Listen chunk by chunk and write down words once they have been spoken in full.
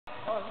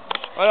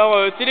Alors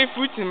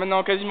téléfoot,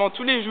 maintenant quasiment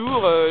tous les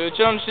jours, le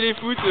challenge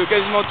téléfoot,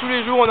 quasiment tous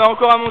les jours, on a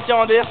encore à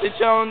Montier-en-Der, c'est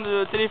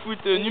challenge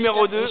téléfoot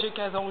numéro 2. J'ai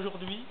 15 ans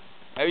aujourd'hui.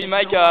 Ah oui,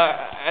 Mike a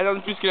un an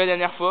de plus que la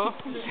dernière fois,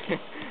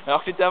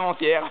 alors c'était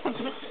avant-hier,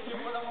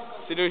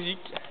 c'est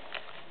logique.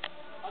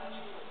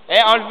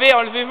 Eh,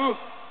 enlevez-vous.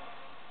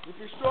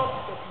 Dépêche-toi,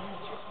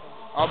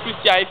 En plus,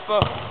 t'y arrives pas.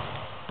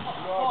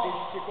 là,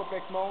 dévissé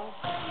complètement.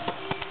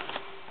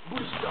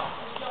 Bouge-toi.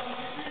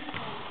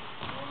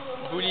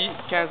 Bouli,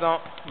 15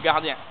 ans,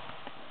 gardien.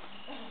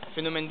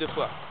 Phénomène de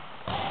foi.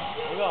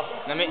 Regarde.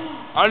 Non mais,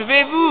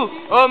 enlevez-vous.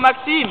 Oh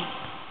Maxime.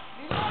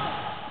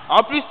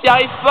 En plus, t'y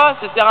arrives pas,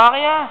 ça sert à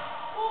rien.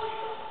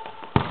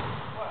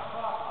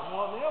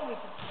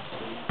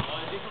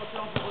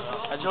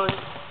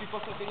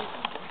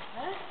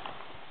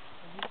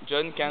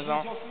 John, 15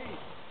 ans,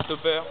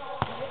 stopper.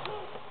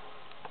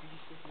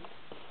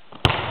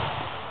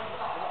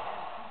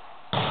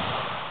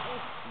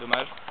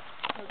 Dommage.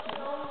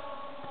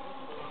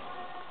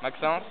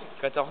 Maxence,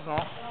 14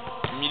 ans,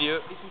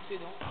 milieu.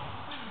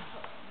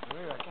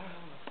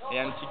 Et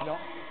un petit blanc.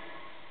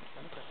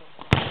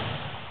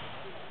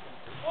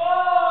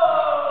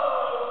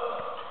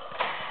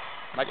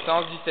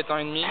 Maxence, 17 ans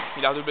et demi,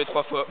 il a redoublé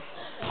 3 fois.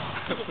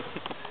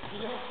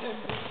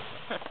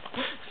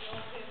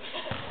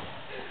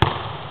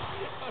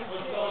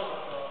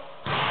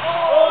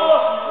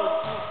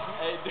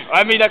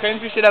 Ah mais il a quand même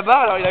touché la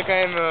barre, alors il a quand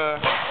même...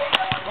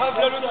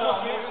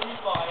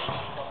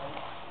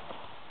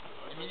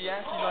 Emilien,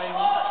 6 ans et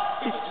demi.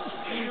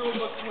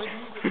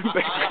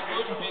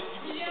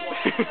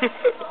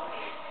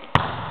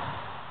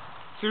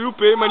 C'est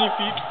loupé,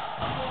 magnifique.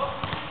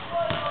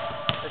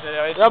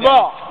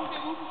 D'abord.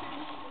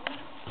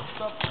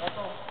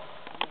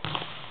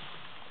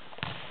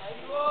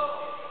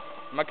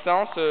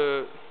 Maxence,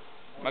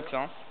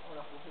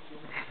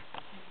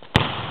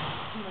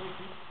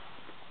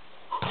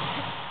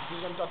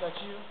 Deuxième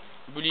tentative.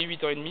 Bouli,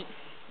 8 ans et demi,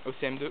 au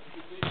CM2.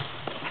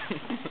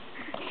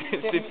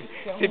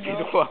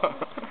 CP3.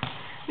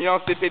 Il est en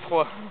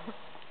CP3.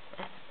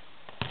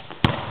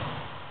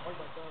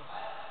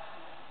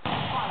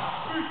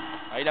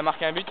 Ah, il a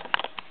marqué un but.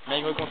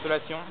 Maigre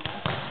consolation.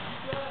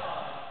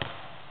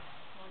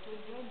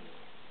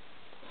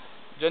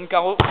 John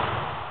Caro.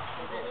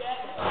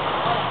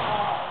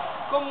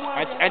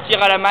 Un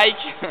tir à la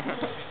Mike.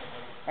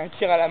 Un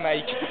tir à la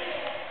Mike.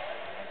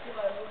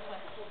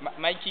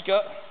 Mike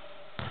Kika.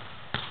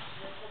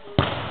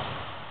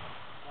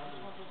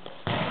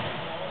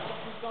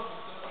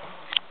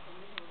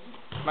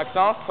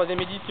 Maxence,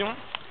 3ème édition.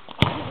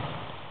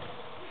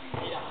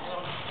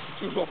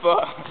 Toujours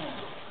pas.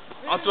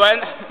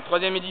 Antoine,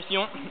 3ème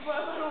édition.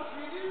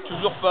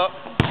 Toujours pas.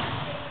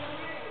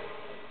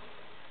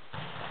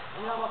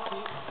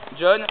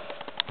 John,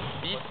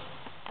 Peace.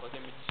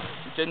 3ème édition.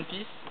 John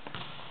Peace.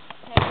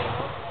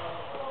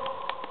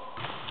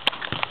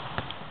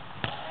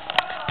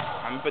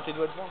 Ah, même pas tes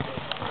doigts devant.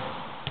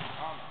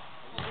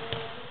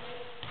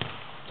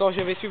 Attends,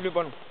 je vais suivre le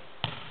ballon.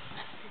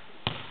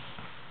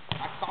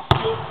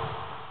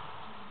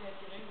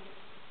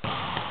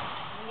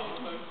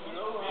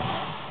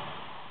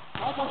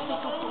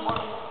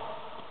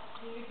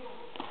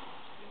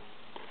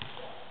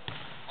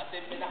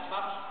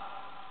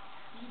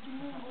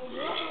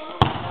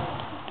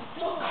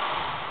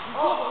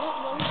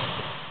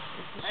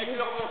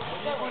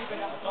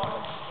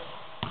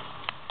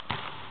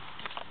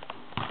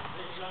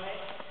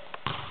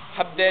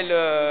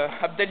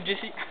 Abdel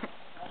Jessie.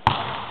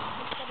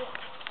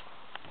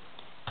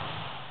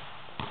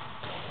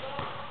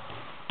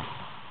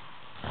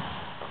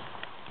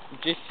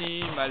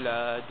 Jessie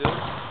malade.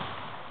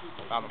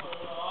 Pardon.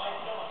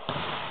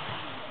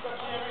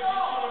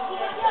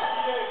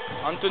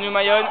 Antonio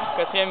Mayol,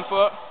 4ème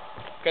fois,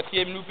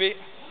 4ème loupé.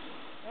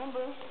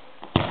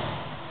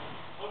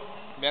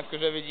 Bien ce que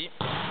j'avais dit.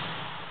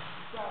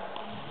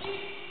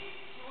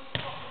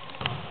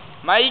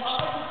 Mike.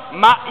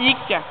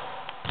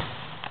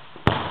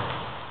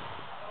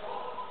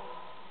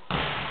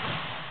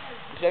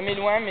 Jamais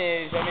loin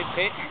mais jamais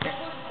près.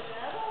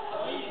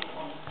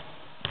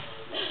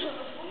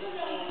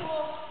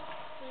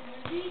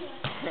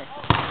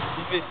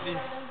 Il fait si.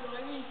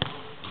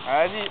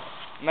 Ah, vas-y.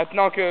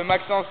 Maintenant que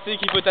Maxence sait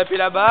qu'il faut taper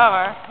la barre,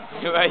 hein,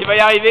 il va y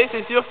arriver,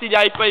 c'est sûr. S'il n'y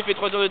arrive pas, il fait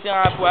 3 tours de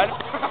terrain à poil.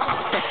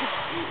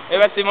 Et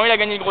bah c'est bon, il a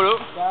gagné le gros lot.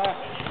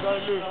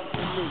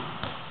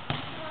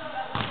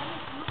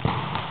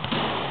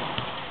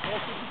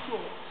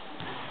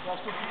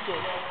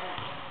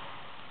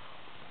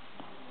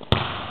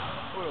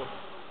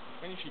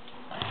 Magnifique.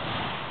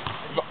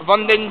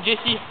 Vanden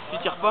Jessie, tu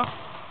tires pas?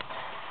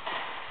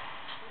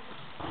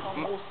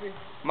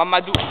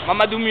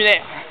 Mamadou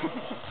Muller.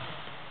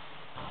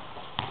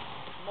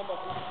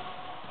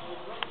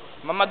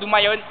 Mamadou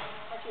Mayon,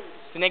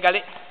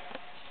 sénégalais,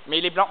 mais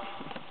il est blanc,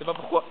 je sais pas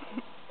pourquoi.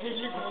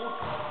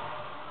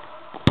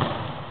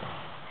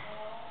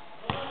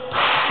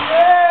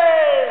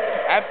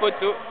 Un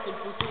poteau.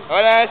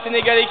 Voilà un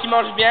sénégalais qui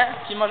mange bien,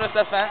 qui mange à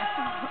sa faim.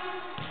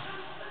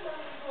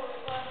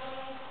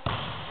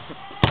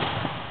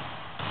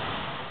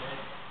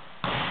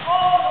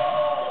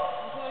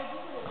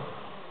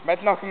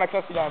 Maintenant que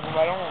Maxence il a un bon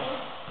ballon.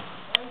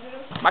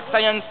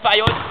 Maxence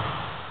Payot.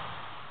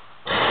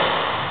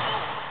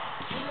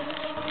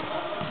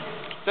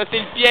 Ça c'est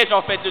le piège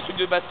en fait, le truc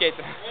de basket.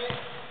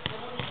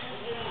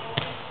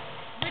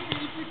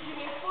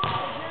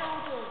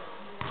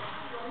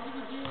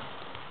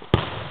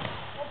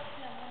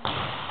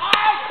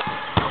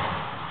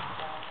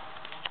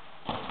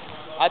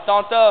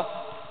 Attends, t'as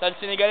le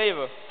Sénégalais, il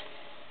va.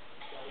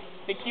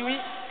 C'est kiwi.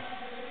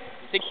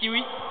 C'est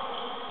kiwi.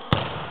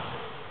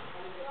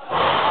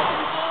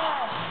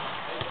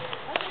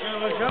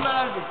 Jamais à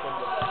la vie.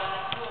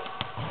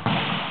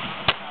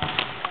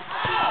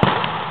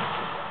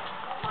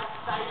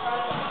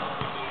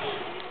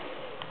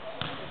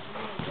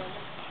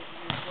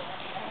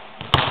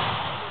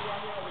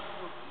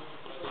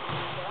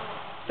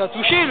 T'as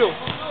touché l'eau.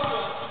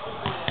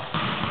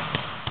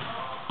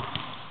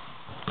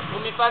 Pour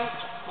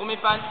mes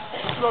fans,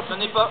 j'en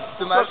ai pas,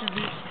 dommage.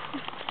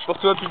 Pour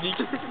toi public.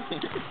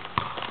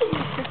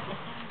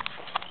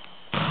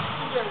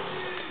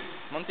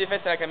 Monte tes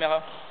fesses à la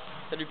caméra,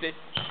 ça lui plaît.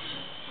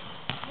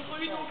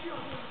 Montre-lui ton cul.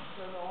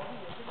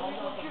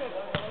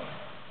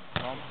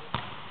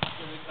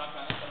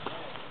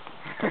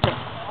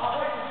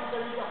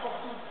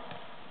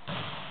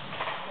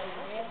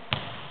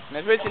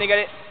 Bien joué le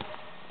Sénégalais.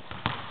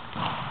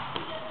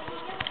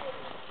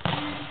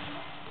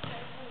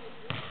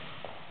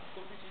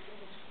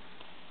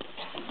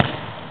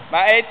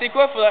 Bah, tu sais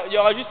quoi, il y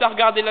aura juste à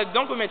regarder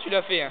là-dedans combien tu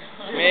l'as fait. Hein.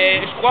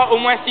 Mais je crois au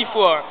moins 6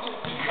 fois. Hein.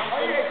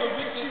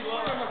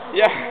 Il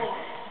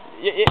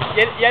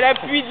y a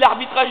l'appui de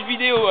l'arbitrage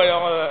vidéo,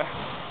 alors...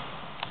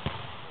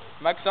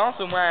 Maxence,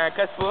 au moins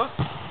 4 fois,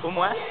 au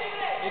moins.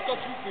 Et quand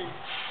tu fais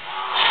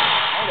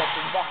il a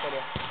fait une barre tout à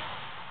l'heure.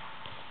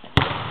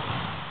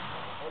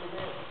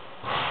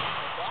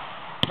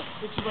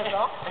 Et tu vas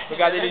là.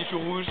 Regardez les joues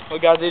rouges,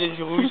 regardez les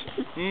joues rouges.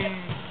 Il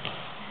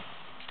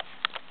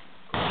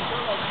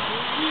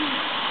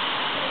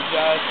y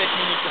a 7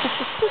 minutes.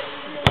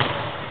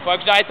 Faudra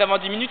que j'arrête avant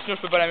 10 minutes, sinon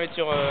je peux pas la mettre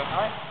sur... Ah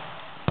ouais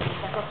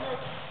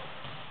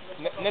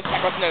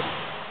 9,59.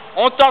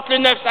 On tente le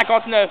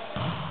 9,59.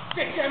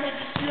 Quelqu'un met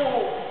du tuyau.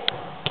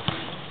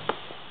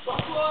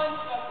 Antoine,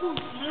 ça pousse.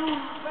 Il est où?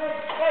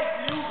 Greg,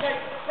 il est où?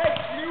 Greg,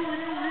 il est où?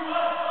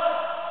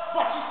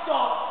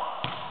 Pakistan.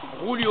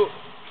 Roulio.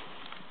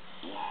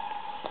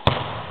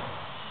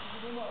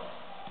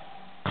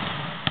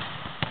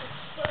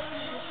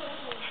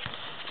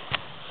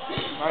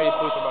 Ah, il est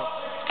trop ce ballon.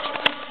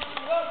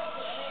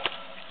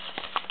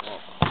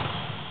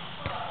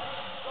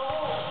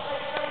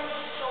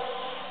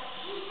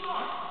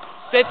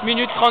 7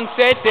 minutes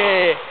 37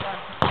 et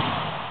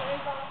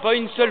pas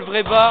une seule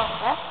vraie barre.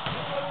 Hein?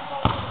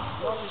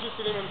 Non, c'est juste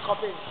les mêmes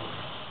crampés.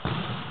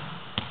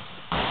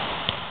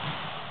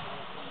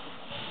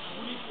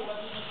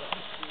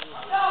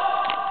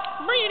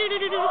 Oui,